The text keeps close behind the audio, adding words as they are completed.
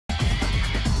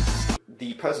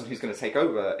the person who's going to take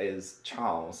over is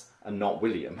Charles and not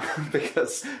William,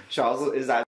 because Charles is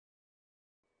actually...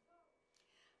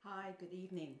 Hi, good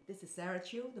evening. This is Sarah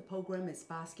Chiu. The program is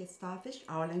Basket Starfish,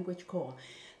 our language core.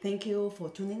 Thank you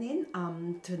for tuning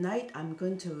in. Tonight I'm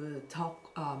going to talk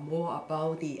more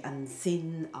about the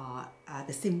unseen,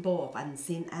 the symbol of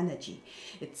unseen energy.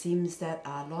 It seems that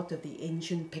a lot of the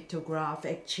ancient pictographs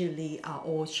actually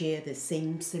all share the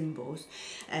same symbols,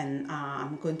 and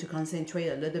I'm going to concentrate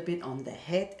a little bit on the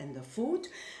head and the foot.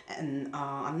 And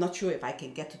I'm not sure if I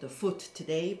can get to the foot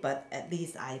today, but at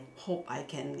least I hope I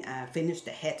can finish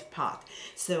the head part.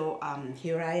 So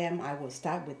here I am. I will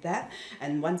start with that.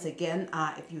 And once again,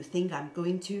 if you think I'm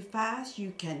going too fast,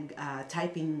 you can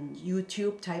type in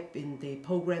YouTube, type in the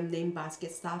program name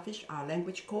Basket Starfish, our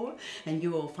language core, and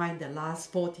you will find the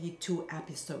last 42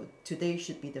 episodes. Today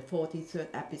should be the 43rd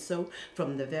episode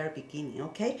from the very beginning,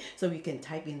 okay? So you can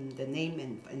type in the name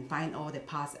and find all the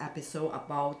past episodes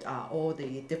about all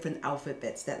the different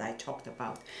alphabets that I talked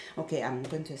about. Okay, I'm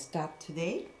going to start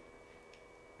today.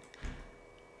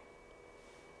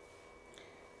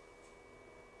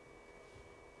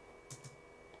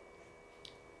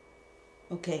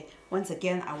 Okay, once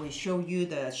again, I will show you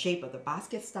the shape of the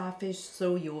basket starfish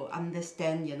so you will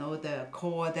understand, you know, the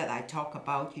core that I talk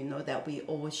about, you know, that we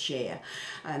all share.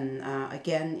 And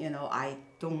again, you know, I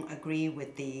don't agree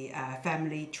with the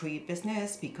family tree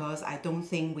business, because I don't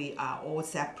think we are all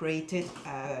separated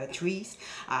trees.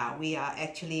 We are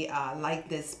actually like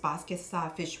this basket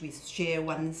starfish, we share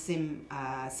one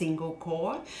single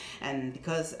core. And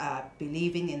because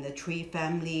believing in the tree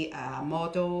family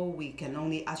model, we can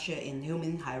only usher in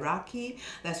human hierarchy.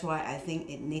 That's why I think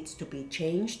it needs to be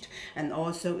changed. And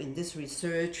also in this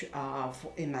research,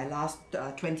 in my last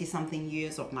 20-something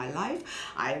years of my life,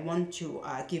 I want to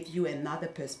give you another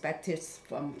perspectives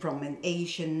from an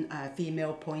Asian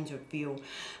female point of view.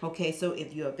 Okay, so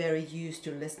if you are very used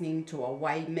to listening to a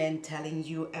white man telling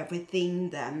you everything,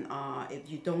 then if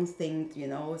you don't think, you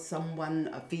know, someone,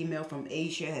 a female from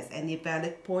Asia, has any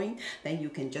valid point, then you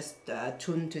can just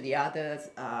tune to the other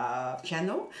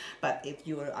channel. But if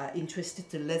you are interested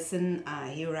to listen,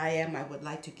 here I am. I would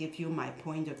like to give you my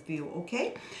point of view.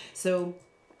 Okay, so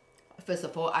first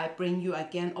of all, I bring you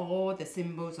again all the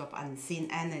symbols of unseen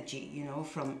energy, you know,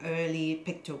 from early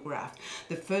pictographs.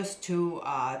 The first two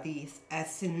are the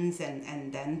essence,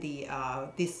 and then the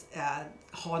this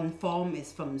horn form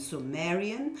is from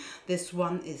Sumerian. This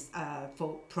one is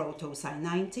for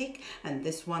Proto-Sinaitic, and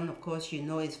this one, of course, you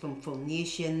know, is from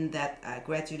Phoenician that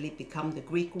gradually become the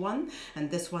Greek one. And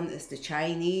this one is the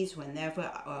Chinese. Whenever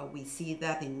we see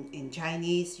that in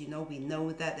Chinese, you know, we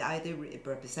know that either it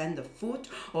represents the food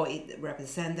or it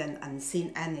represents an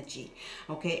unseen energy.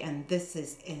 Okay, and this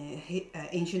is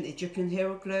ancient Egyptian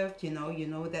hieroglyph. You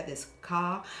know that is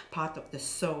Ka, part of the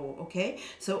soul. Okay,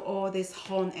 so all this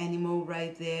horn animal right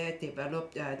there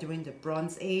developed during the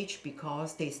Bronze Age,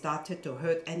 because they started to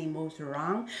herd animals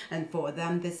around, and for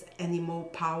them this animal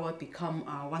power become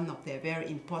one of their very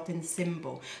important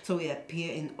symbol. So it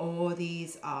appear in all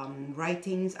these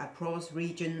writings across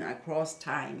region, across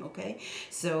time. Okay,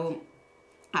 so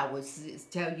I will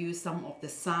tell you some of the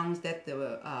sounds that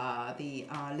the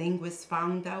linguists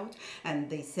found out, and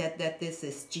they said that this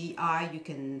is GI. You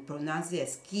can pronounce it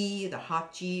as G, the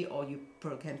hard G, or you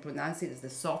can pronounce it as the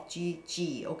soft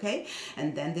G, okay?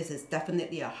 And then this is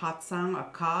definitely a hard sound, a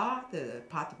Ka, the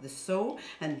part of the soul,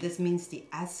 and this means the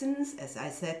essence. As I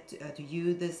said to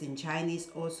you, this in Chinese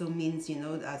also means, you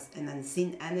know, as an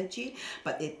unseen energy,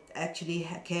 but it actually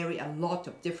carry a lot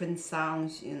of different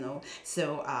sounds, you know.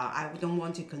 So I don't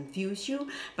want to confuse you,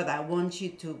 but I want you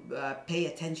to pay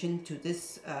attention to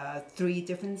this three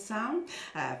different sounds.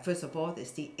 First of all, there's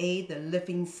the A, the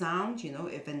living sound. You know,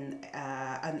 if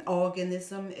an organism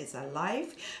is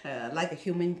alive, like a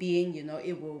human being, you know,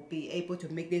 it will be able to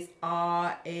make this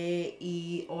R, A,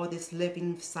 E, all this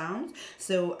living sound.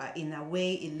 So in a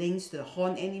way, it links to the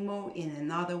horned animal. In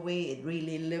another way, it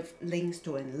really links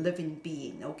to a living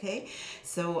being. Okay,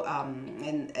 so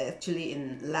and actually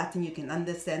in Latin, you can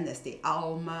understand as the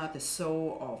alma, the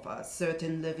soul of a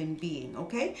certain living being.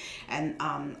 Okay, and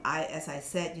as I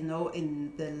said, you know,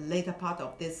 in the later part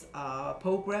of this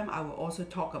program, I will also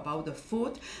talk about the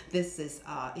food. This is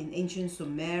in ancient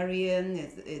Sumerian,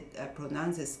 it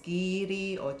pronounces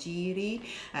giri or jiri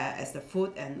as the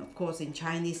food, and of course in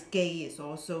Chinese, gei is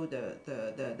also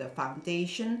the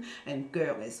foundation, and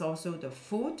ger is also the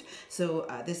food. So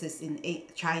this is in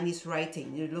Chinese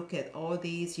writing. You look at all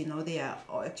these, you know, they are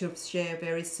actually share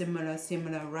very similar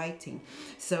writing.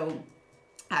 So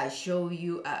I show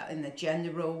you in a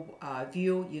general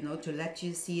view, you know, to let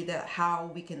you see that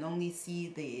how we can only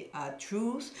see the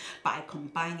truth by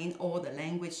combining all the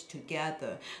language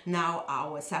together. Now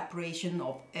our separation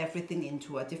of everything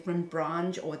into a different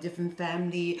branch or different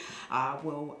family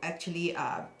will actually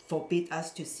forbid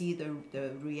us to see the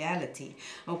reality.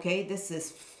 Okay, this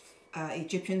is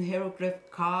Egyptian hieroglyph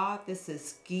Ka. This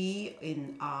is Gi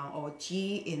in or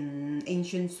G in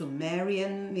ancient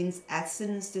Sumerian, means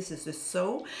essence. This is the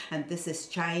soul, and this is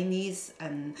Chinese,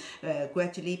 and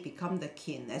gradually become the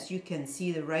kin. As you can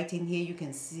see the writing here, you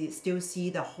can still see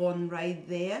the horn right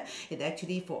there. It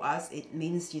actually for us it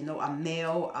means, you know, a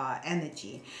male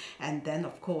energy. And then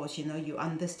of course, you know, you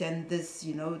understand this,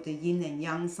 you know, the yin and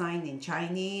yang sign in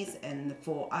Chinese, and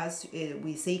for us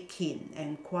we say kin,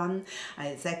 and Quan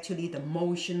is actually the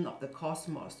motion of the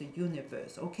cosmos, the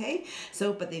universe. Okay,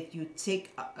 so but if you take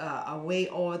away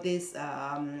all this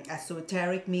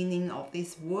esoteric meaning of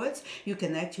these words, you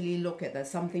can actually look at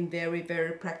something very,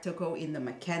 very practical in the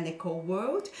mechanical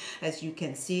world. As you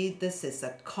can see, this is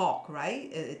a cock,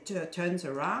 right? It turns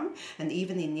around, and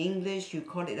even in English you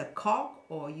call it a cock,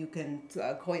 or you can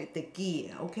call it the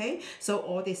gear. Okay, so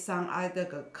all these sound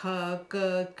either k,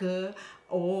 g, g,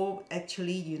 or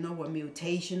actually, you know, a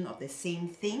mutation of the same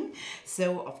thing.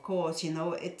 So of course, you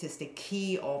know, it is the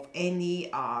key of any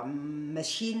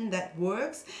machine that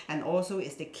works, and also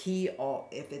is the key of,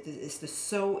 if it is the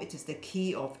soul, it is the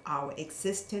key of our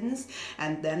existence,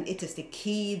 and then it is the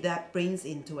key that brings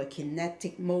into a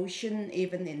kinetic motion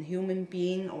even in human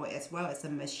being or as well as a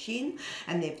machine.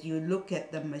 And if you look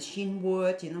at the machine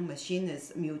word, you know, machine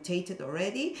is mutated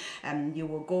already, and you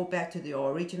will go back to the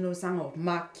original sound of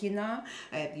machina.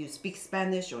 If you speak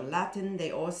Spanish or Latin,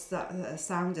 they all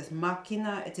sound as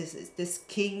machina. It is this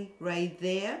key right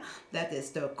there. That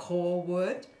is the core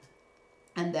word.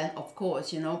 And then, of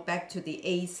course, you know, back to the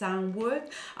A sound word.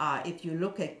 If you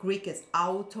look at Greek, it's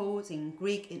autos. In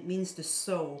Greek, it means the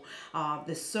soul.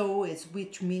 The soul is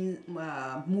which means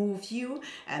moves you.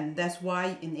 And that's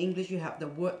why in English you have the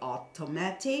word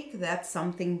automatic. That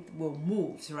something will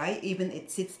move, right? Even it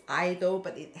sits idle,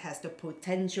 but it has the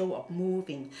potential of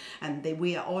moving. And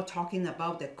we are all talking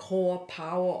about the core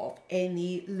power of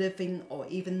any living or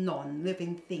even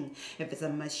non-living thing. If it's a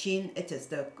machine, it is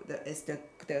the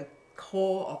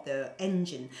core of the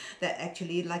engine that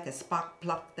actually like a spark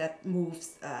plug that moves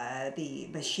the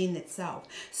machine itself.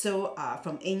 So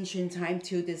from ancient time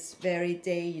to this very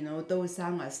day, you know, those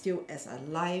sounds are still as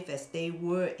alive as they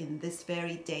were in this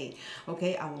very day.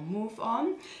 Okay, I will move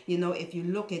on. You know, if you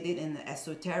look at it in an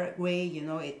esoteric way, you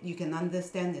know, you can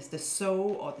understand it's the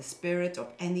soul or the spirit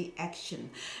of any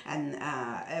action, and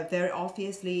very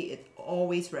obviously it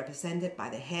always represented by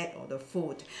the head or the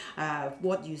foot.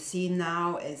 What you see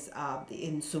now is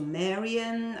in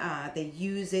Sumerian, they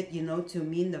use it, you know, to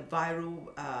mean the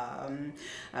viral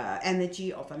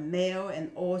energy of a male,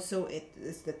 and also it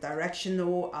is the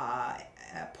directional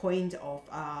point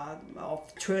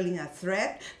of twirling a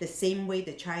thread. The same way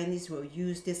the Chinese will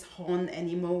use this horn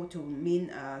animal to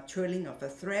mean twirling of a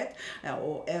thread,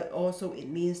 or also it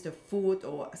means the food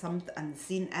or some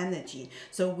unseen energy.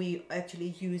 So we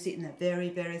actually use it in a very,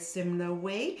 very similar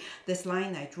way. This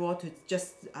line I draw to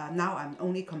just now I'm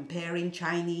only comparing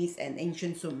Chinese and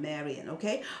ancient Sumerian.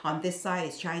 Okay, on this side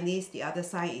is Chinese, the other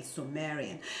side is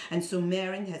Sumerian, and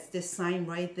Sumerian has this sign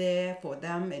right there. For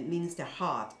them it means the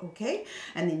heart. Okay,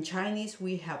 and in Chinese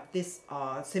we have this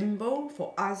symbol.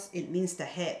 For us it means the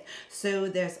head. So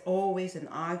there's always an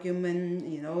argument,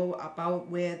 you know, about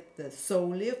where the soul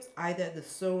lives. Either the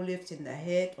soul lives in the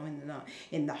head or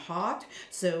in the heart.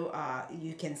 So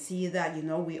you can see that, you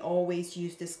know, we always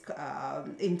use this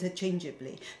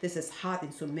interchangeably. This is heart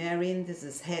in Sumerian, this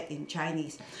is head in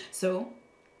Chinese. So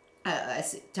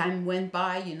as time went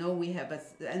by, you know, we have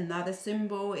another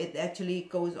symbol. It actually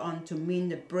goes on to mean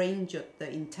the brain,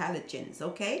 the intelligence.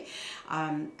 Okay,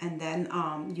 and then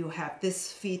you have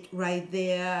this feet right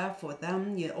there. For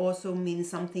them, it also means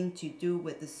something to do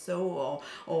with the soul,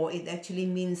 or it actually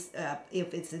means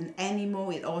if it's an animal,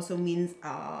 it also means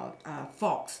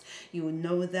fox. You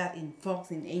know that in fox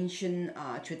in ancient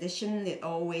tradition, it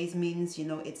always means, you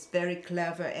know, it's very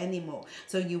clever animal.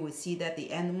 So you will see that the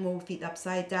animal feet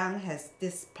upside down has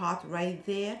this part right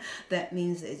there. That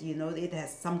means, you know, it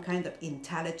has some kind of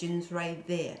intelligence right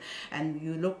there. And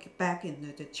you look back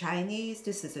into the Chinese,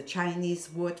 this is a Chinese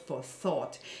word for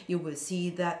thought. You will see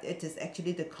that it is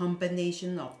actually the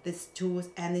combination of these two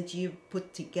energy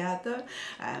put together,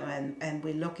 and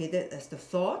we look at it as the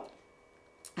thought.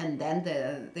 And then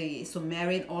the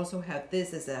Sumerian also have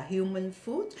this as a human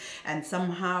foot, and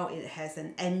somehow it has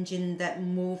an engine that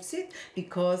moves it,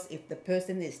 because if the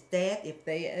person is dead, if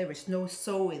there is no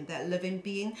soul in that living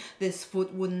being, this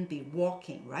foot wouldn't be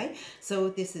walking, right? So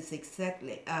this is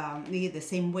exactly the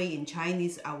same way in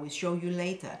Chinese. I will show you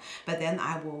later, but then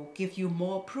I will give you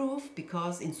more proof,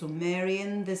 because in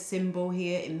Sumerian, the symbol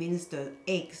here, it means the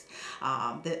eggs.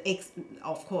 The eggs,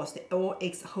 of course, all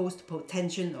eggs host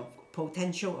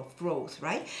potential of growth,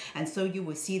 right? And so you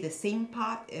will see the same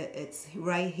part, it's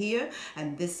right here,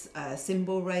 and this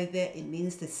symbol right there, it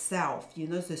means the self, you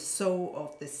know, the soul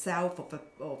of the self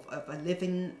of a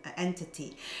living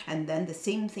entity. And then the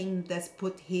same thing that's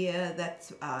put here,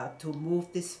 that's to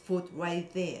move this foot right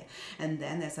there. And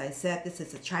then, as I said, this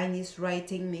is a Chinese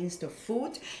writing, means the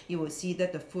foot. You will see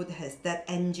that the foot has that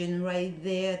engine right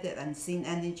there, that unseen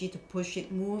energy to push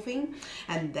it moving.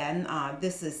 And then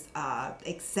this is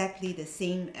exactly the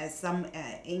same as some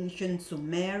ancient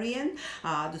Sumerian.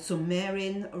 The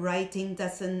Sumerian writing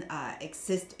doesn't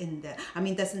exist in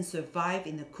doesn't survive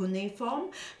in the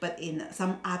cuneiform, but in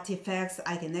some artifacts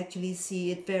I can actually see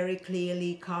it very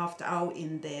clearly carved out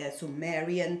in the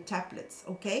Sumerian tablets.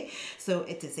 Okay, so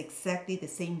it is exactly the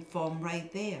same form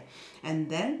right there. And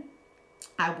then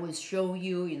I will show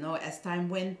you, you know, as time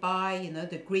went by, you know,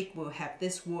 the Greek will have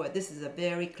this word. This is a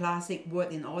very classic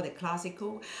word in all the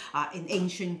classical, in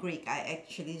ancient Greek, I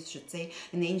actually should say.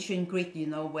 In ancient Greek, you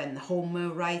know, when Homer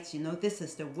writes, you know, this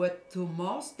is the word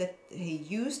thumos that he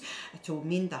used to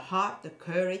mean the heart, the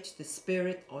courage, the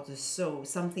spirit, or the soul,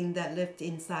 something that lived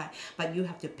inside. But you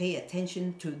have to pay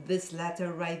attention to this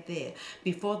letter right there.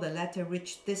 Before the letter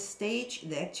reached this stage,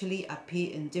 they actually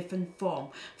appear in different form.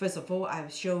 First of all, I will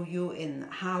show you in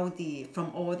how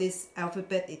from all this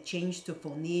alphabet it changed to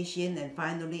Phoenician and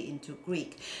finally into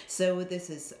Greek. So this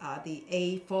is the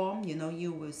A form. You know,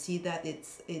 you will see that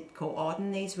it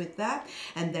coordinates with that,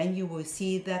 and then you will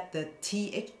see that the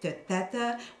TH, the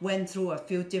theta, went through a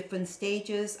few different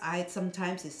stages.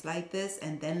 Sometimes it's like this,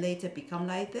 and then later become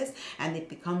like this, and it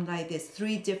become like this,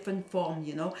 3 different forms,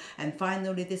 you know, and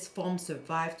finally this form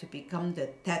survived to become the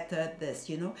theta, this,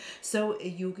 you know. So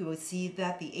you will see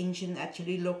that the ancient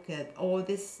actually look at all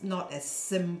this not as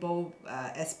symbol,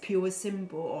 as pure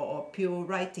symbol or pure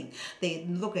writing. They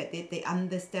look at it, they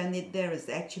understand it. There is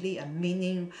actually a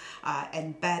meaning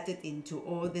embedded into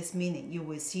all this meaning. You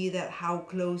will see that how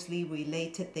closely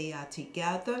related they are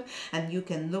together, and you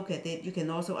can look at it. You can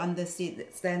also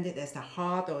understand it as the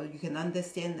heart, or you can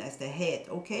understand as the head.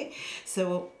 Okay,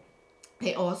 so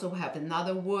they also have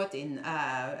another word in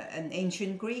an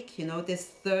ancient Greek, you know, this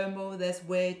thermo, that's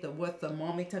where the word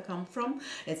thermometer comes from.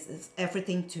 It's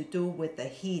everything to do with the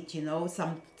heat, you know,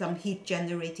 some heat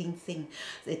generating thing.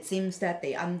 It seems that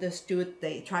they understood,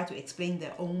 they try to explain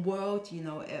their own world, you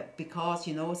know, because,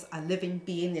 you know, a living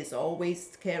being is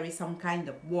always carry some kind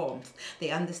of warmth.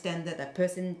 They understand that a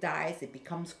person dies, it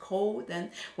becomes cold, and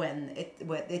when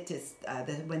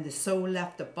the soul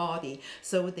left the body.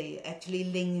 So they actually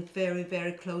link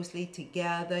very closely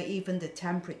together, even the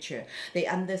temperature. They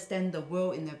understand the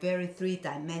world in a very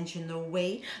 3-dimensional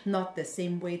way, not the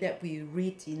same way that we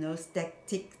read, you know,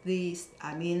 statically,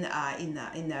 in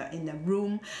a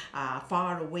room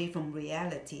far away from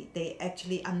reality. They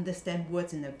actually understand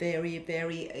words in a very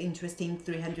interesting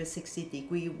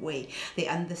 360-degree way. They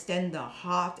understand the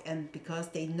heart, and because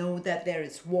they know that there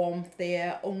is warmth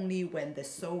there only when the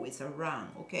soul is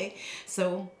around. Okay,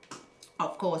 so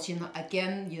of course, you know,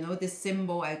 again, you know, this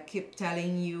symbol I keep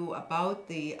telling you about,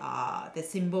 the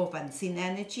symbol of unseen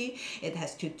energy. It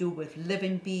has to do with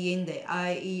living being, the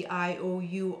I, E, I, O,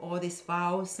 U, all this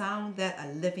vowel sound that a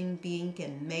living being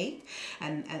can make.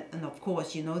 And of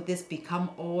course, you know, this become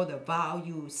all the vowel.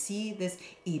 You see this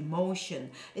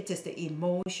emotion. It is the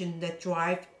emotion that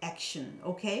drive action.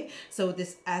 Okay, so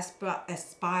this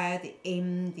aspire, the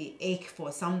aim, the ache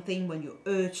for something, when you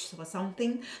urge for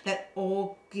something, that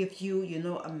all give you, you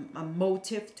know, a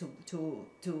motive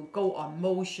to go on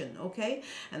motion. Okay,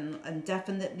 and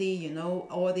definitely, you know,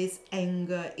 all this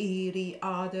anger, ire,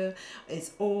 ardor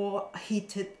is all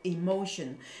heated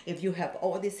emotion. If you have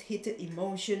all this heated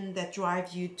emotion that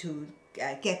drives you to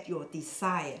get your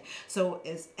desire, so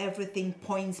it's everything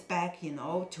points back, you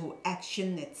know, to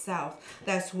action itself.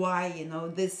 That's why, you know,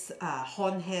 this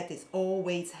horn head is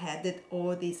always headed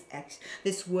all these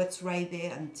words right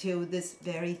there until this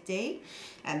very day.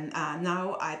 And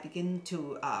now I begin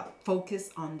to focus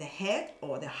on the head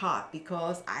or the heart,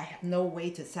 because I have no way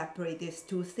to separate these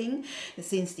two things,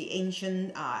 since the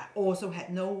ancient also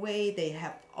had no way. They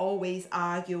have always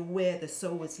argued where the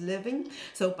soul is living.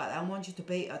 So but I want you to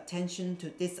pay attention addition to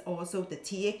this also the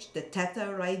th, the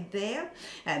theta right there,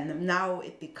 and now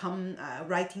it become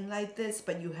writing like this,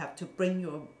 but you have to bring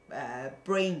your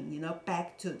brain, you know,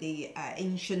 back to the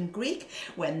ancient Greek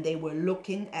when they were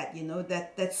looking at, you know,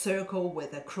 that circle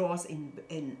with a cross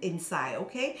inside.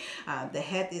 Okay, the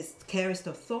head carries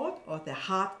the thought, or the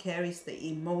heart carries the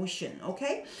emotion.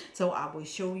 Okay, so I will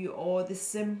show you all this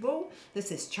symbol.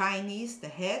 This is Chinese, the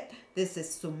head. This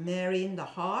is Sumerian, the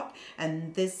heart,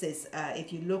 and this is,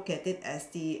 if you look at it as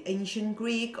the ancient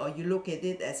Greek, or you look at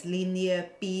it as linear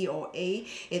B or A,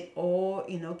 it all,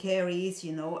 you know, carries,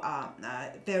 you know,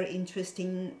 very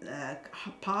interesting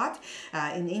part.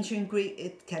 In ancient Greek,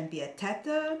 it can be a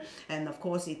theta, and of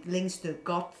course it links to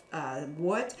God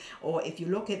word, or if you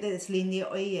look at it as linear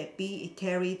A and B, it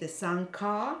carries the sound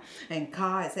ka, and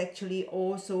ka is actually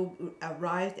also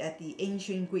arrived at the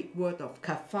ancient Greek word of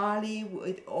kephali,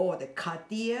 or the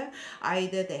kadir,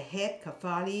 either the head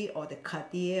kephali or the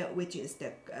kadir, which is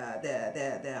the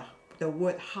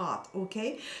word heart.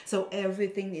 Okay, so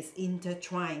everything is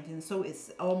intertwined, and so it's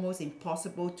almost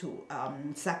impossible to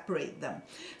separate them.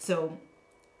 So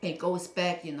it goes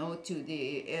back, you know, to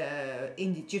the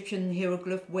in the Egyptian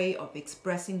hieroglyph way of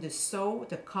expressing the soul,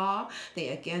 the ka.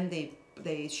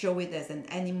 They show it as an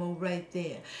animal right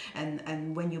there,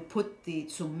 and when you put the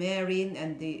Sumerian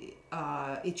and the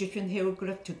Egyptian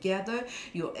hieroglyph together,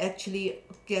 you actually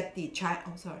get the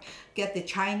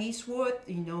Chinese word,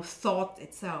 you know, thought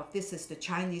itself. This is the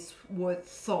Chinese word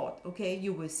thought. Okay,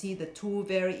 you will see the two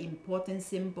very important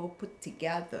symbols put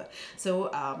together. So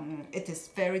it is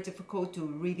very difficult to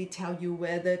really tell you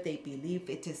whether they believe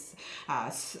it is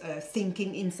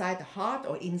thinking inside the heart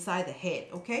or inside the head.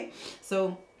 Okay,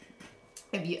 so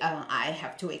I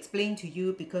have to explain to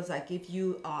you, because I give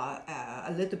you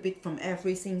a little bit from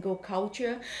every single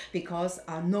culture, because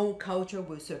no culture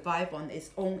will survive on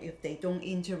its own if they don't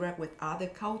interact with other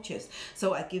cultures.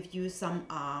 So I give you some,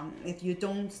 if you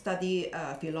don't study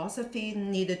philosophy,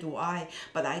 neither do I,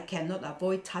 but I cannot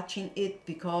avoid touching it,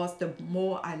 because the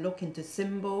more I look into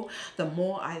symbol, the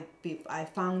more I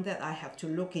found that I have to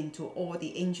look into all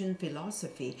the ancient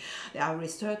philosophy.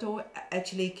 Aristotle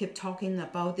actually kept talking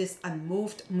about this unmoved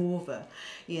mover.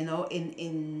 You know,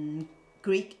 in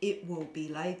Greek it will be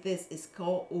like this. It's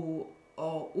called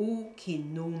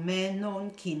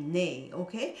kinumenon kine.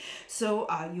 Okay, so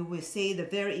you will say the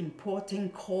very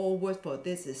important core word for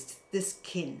this is this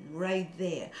kin right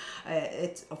there.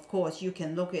 It's, of course, you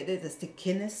can look at it as the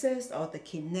kinesis, or the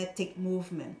kinetic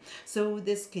movement. So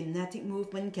this kinetic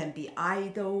movement can be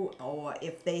idle, or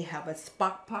if they have a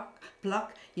spark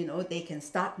plug, you know, they can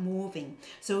start moving.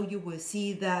 So you will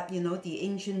see that, you know, the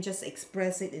ancient just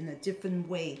express it in a different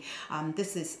way.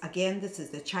 This is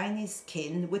the Chinese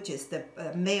kin, which is the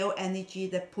male energy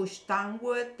that push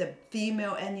downward, the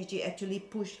female energy actually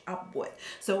push upward.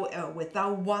 So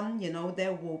without one, you know,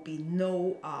 there will be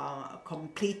no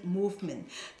complete movement.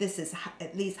 This is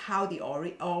at least how the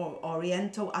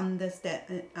Oriental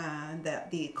understand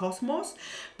the cosmos.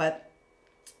 But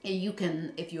you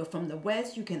can, if you're from the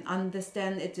West, you can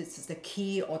understand it is the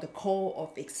key or the core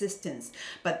of existence.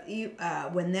 But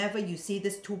whenever you see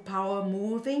this two power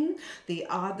moving, the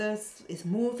others is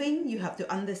moving, you have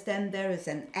to understand there is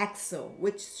an axle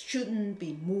which shouldn't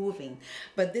be moving.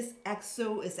 But this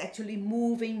axle is actually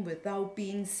moving without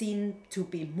being seen to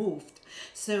be moved.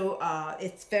 So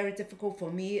it's very difficult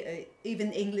for me.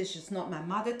 Even English is not my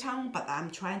mother tongue, but I'm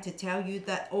trying to tell you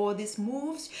that all these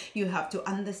moves, you have to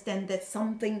understand that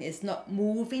something is not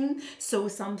moving, so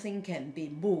something can be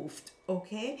moved.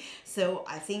 Okay, so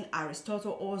I think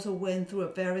Aristotle also went through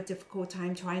a very difficult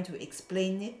time trying to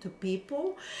explain it to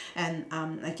people. And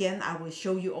again, I will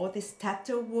show you all this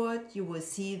theta word. You will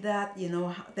see that, you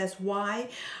know, that's why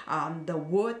the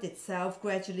word itself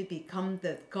gradually become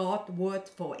the God word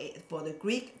for the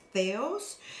Greek,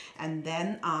 theos, and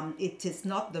then it is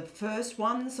not the first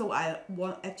one, so I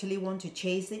actually want to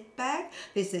chase it back.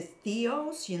 This is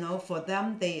theos, you know, for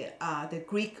them the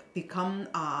Greek become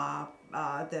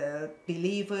the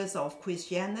believers of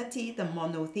Christianity, the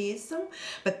monotheism.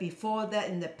 But before that,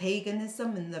 in the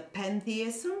paganism and the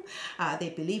pantheism, they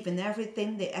believe in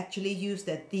everything. They actually use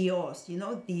the theos. You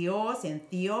know, theos and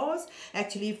theos,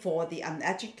 actually for the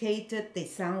uneducated, they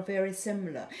sound very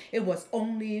similar. It was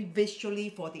only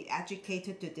visually for the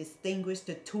educated to distinguish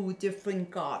the two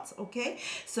different gods. Okay,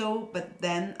 so but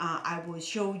then I will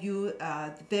show you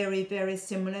very, very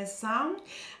similar sound.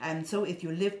 And so if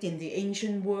you lived in the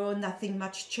ancient world, nothing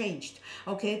much changed.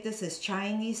 Okay, this is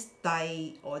Chinese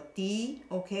Dai or Di,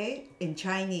 okay, in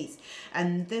Chinese.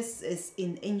 And this is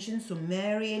in ancient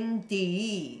Sumerian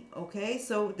Di, okay?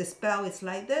 So the spell is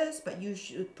like this, but you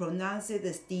should pronounce it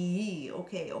as Di,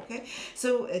 okay, okay?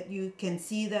 So you can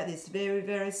see that it's very,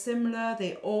 very similar.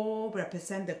 They all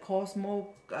represent the cosmos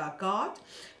God.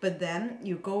 But then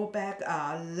you go back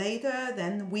later,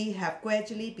 then we have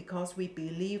gradually, because we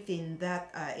believe in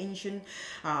that ancient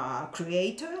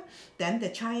creator, then the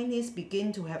Chinese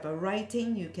begin to have a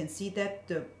writing. You can see that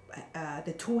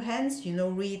the two hands, you know,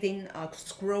 reading a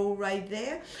scroll right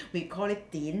there. We call it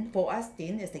din. For us,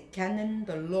 din is the canon,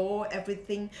 the law,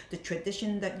 everything, the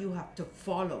tradition that you have to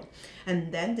follow.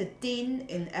 And then the din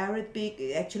in Arabic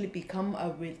actually become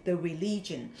the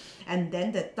religion. And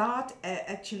then the dat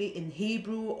actually in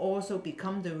Hebrew also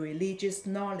become the religious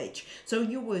knowledge. So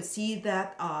you will see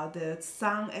that the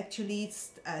sound actually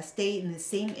stay in the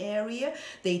same area.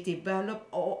 They develop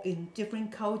all in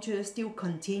different cultures, still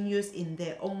continues in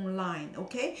their own line,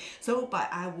 okay? So but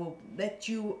I will let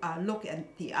you look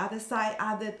at the other side.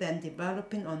 Other than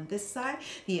developing on this side,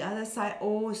 the other side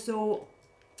also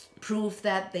prove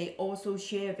that they also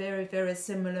share very, very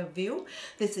similar view.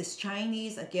 This is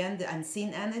Chinese, again, the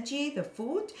unseen energy, the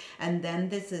food, and then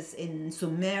this is in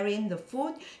Sumerian, the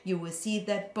food. You will see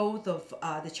that both of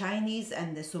the Chinese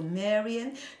and the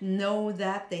Sumerian know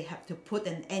that they have to put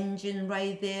an engine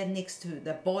right there next to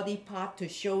the body part to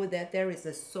show that there is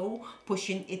a soul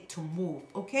pushing it to move,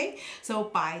 okay? So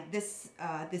by this,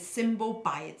 this symbol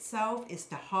by itself is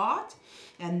the heart,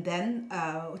 and then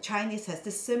Chinese has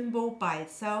this symbol by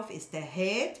itself is the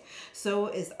head. So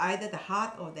it's either the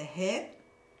heart or the head.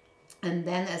 And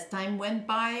then as time went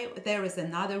by, there is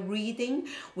another reading.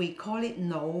 We call it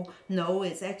no. No,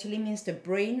 it actually means the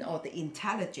brain or the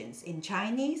intelligence in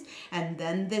Chinese. And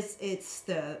then this is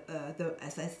the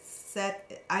as I said,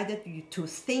 either to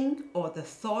think or the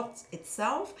thoughts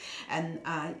itself. And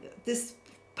this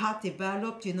part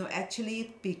developed, you know,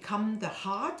 actually become the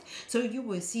heart. So you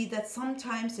will see that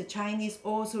sometimes the Chinese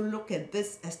also look at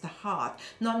this as the heart,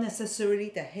 not necessarily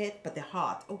the head, but the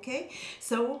heart, okay?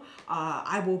 So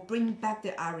I will bring back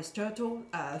the Aristotle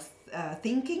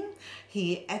thinking.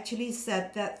 He actually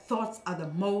said that thoughts are the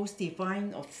most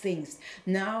divine of things.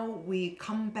 Now we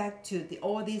come back to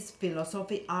all these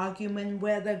philosophic argument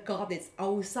whether God is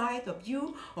outside of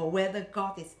you or whether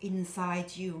God is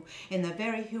inside you. In a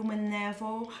very human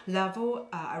level,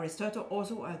 Aristotle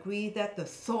also agreed that the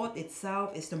thought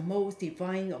itself is the most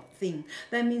divine of things.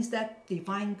 That means that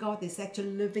divine God is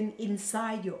actually living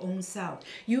inside your own self.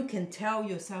 You can tell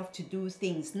yourself to do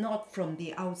things, not from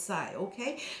the outside,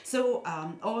 okay? So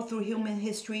all through human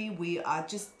history, we are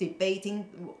just debating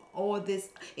all this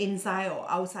inside or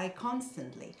outside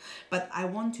constantly. But I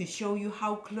want to show you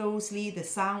how closely the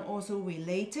sound also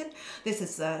related. This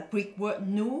is a Greek word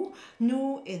nu.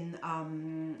 Nu in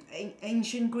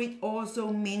ancient Greek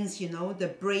also means, you know, the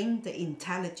brain, the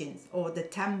intelligence, or the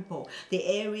temple, the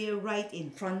area right in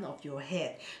front of your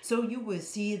head. So you will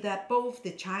see that both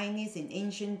the Chinese in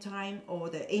ancient time or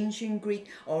the ancient Greek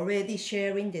already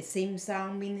sharing the same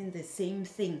sound, meaning the same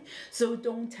thing. So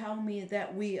don't tell me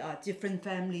that we are different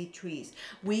family trees.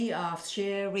 We are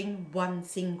sharing one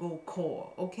single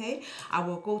core, okay? I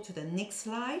will go to the next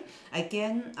slide.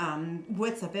 Again,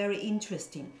 words are very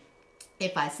interesting.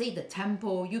 If I say the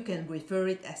temple, you can refer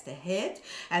it as the head.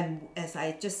 And as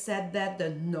I just said that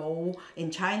the no in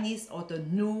Chinese or the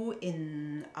nu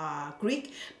in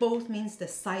Greek, both means the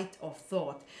site of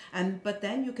thought. But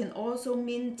then you can also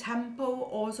mean temple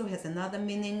also has another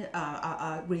meaning,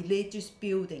 a religious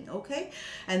building, okay?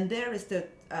 And there is the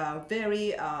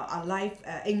very alive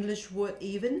English word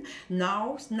even.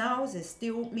 Naos is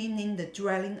still meaning the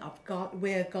dwelling of God,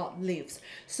 where God lives.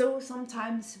 So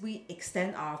sometimes we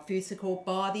extend our physical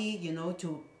body, you know,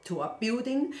 to a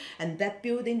building, and that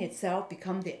building itself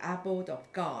become the abode of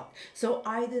God. So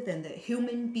either then the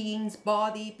human being's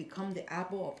body become the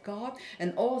abode of God,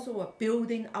 and also a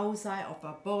building outside of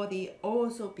our body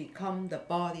also become the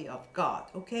body of God,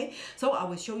 okay? So I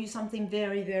will show you something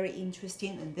very, very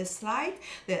interesting in this slide.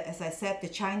 That, as I said, the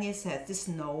Chinese has this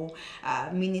no,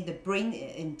 meaning the brain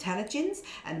intelligence,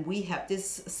 and we have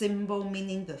this symbol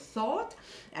meaning the thought.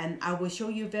 And I will show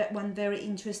you one very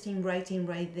interesting writing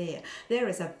right there. There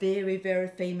is a a very, very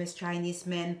famous Chinese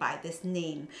man by this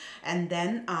name. And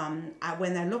then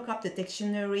when I look up the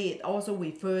dictionary, it also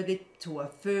referred it to a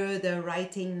further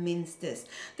writing means this.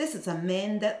 This is a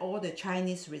man that all the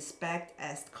Chinese respect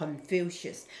as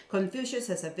Confucius. Confucius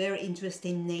has a very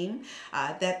interesting name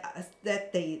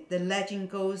that the legend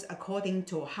goes according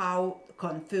to how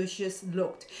Confucius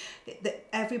looked.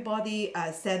 Everybody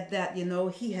said that, you know,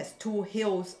 he has two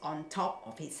hills on top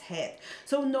of his head.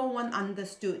 So no one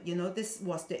understood, you know, this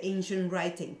was the ancient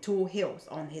writing, two hills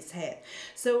on his head.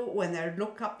 So when I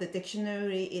look up the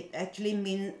dictionary, it actually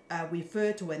means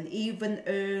refer to an even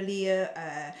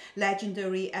earlier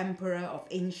legendary emperor of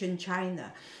ancient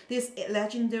China. This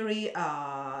legendary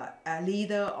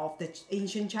leader of the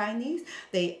ancient Chinese,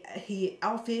 he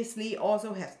obviously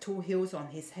also has two hills on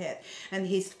his head. And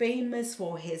he's famous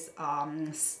for his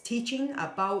teaching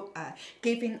about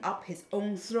giving up his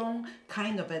own throne,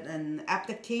 kind of an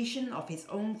abdication of his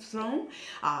own throne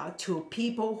to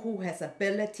people who has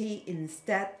ability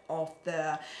instead of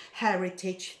the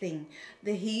heritage thing.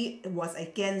 He was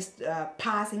against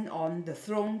passing on the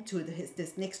throne to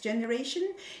this next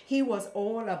generation. He was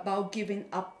all about giving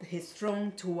up his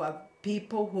throne to a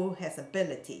people who has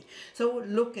ability. So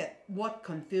look at what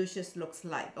Confucius looks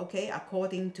like, okay,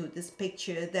 according to this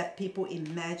picture that people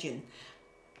imagine.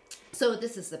 So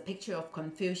this is a picture of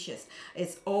Confucius.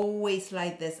 It's always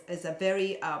like this. It's a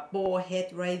very bald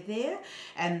head right there.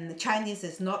 And Chinese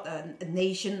is not a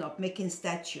nation of making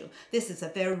statue. This is a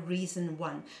very recent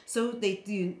one. So they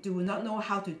do not know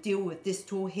how to deal with these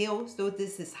two hills. So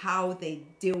this is how they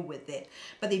deal with it.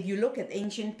 But if you look at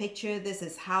ancient picture, this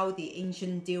is how the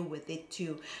ancient deal with it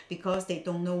too. Because they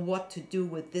don't know what to do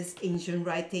with this ancient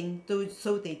writing.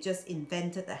 So they just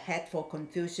invented a head for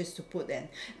Confucius to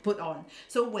put on.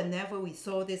 So whenever we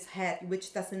saw this head,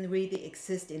 which doesn't really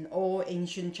exist in all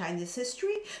ancient Chinese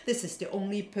history, this is the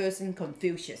only person,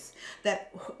 Confucius,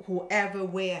 that whoever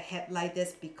wear a head like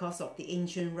this because of the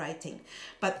ancient writing.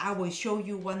 But I will show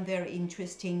you one very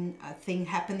interesting thing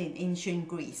happened in ancient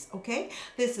Greece, okay?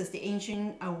 This is the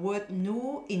ancient word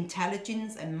nu,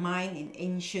 intelligence and mind in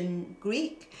ancient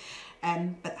Greek.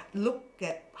 But look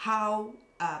at how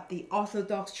the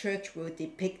Orthodox Church will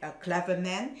depict a clever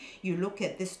man. You look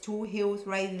at these two hills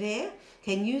right there.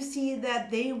 Can you see that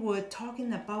they were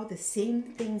talking about the same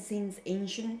thing since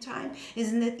ancient time?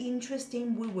 Isn't it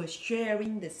interesting? We were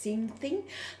sharing the same thing.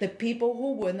 The people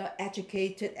who were not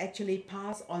educated actually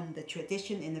passed on the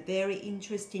tradition in a very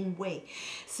interesting way.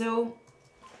 So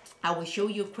I will show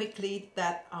you quickly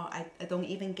that I don't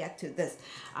even get to this,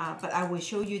 but I will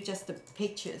show you just the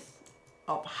pictures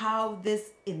of how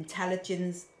this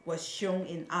intelligence was shown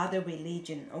in other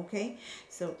religion, okay?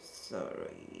 So,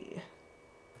 sorry.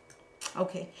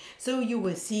 Okay, so you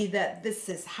will see that this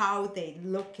is how they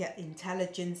look at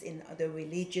intelligence in the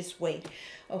religious way.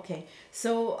 Okay,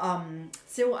 so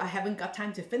still I haven't got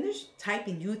time to finish. Type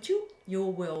in YouTube, you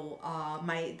will,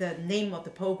 the name of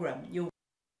the program, you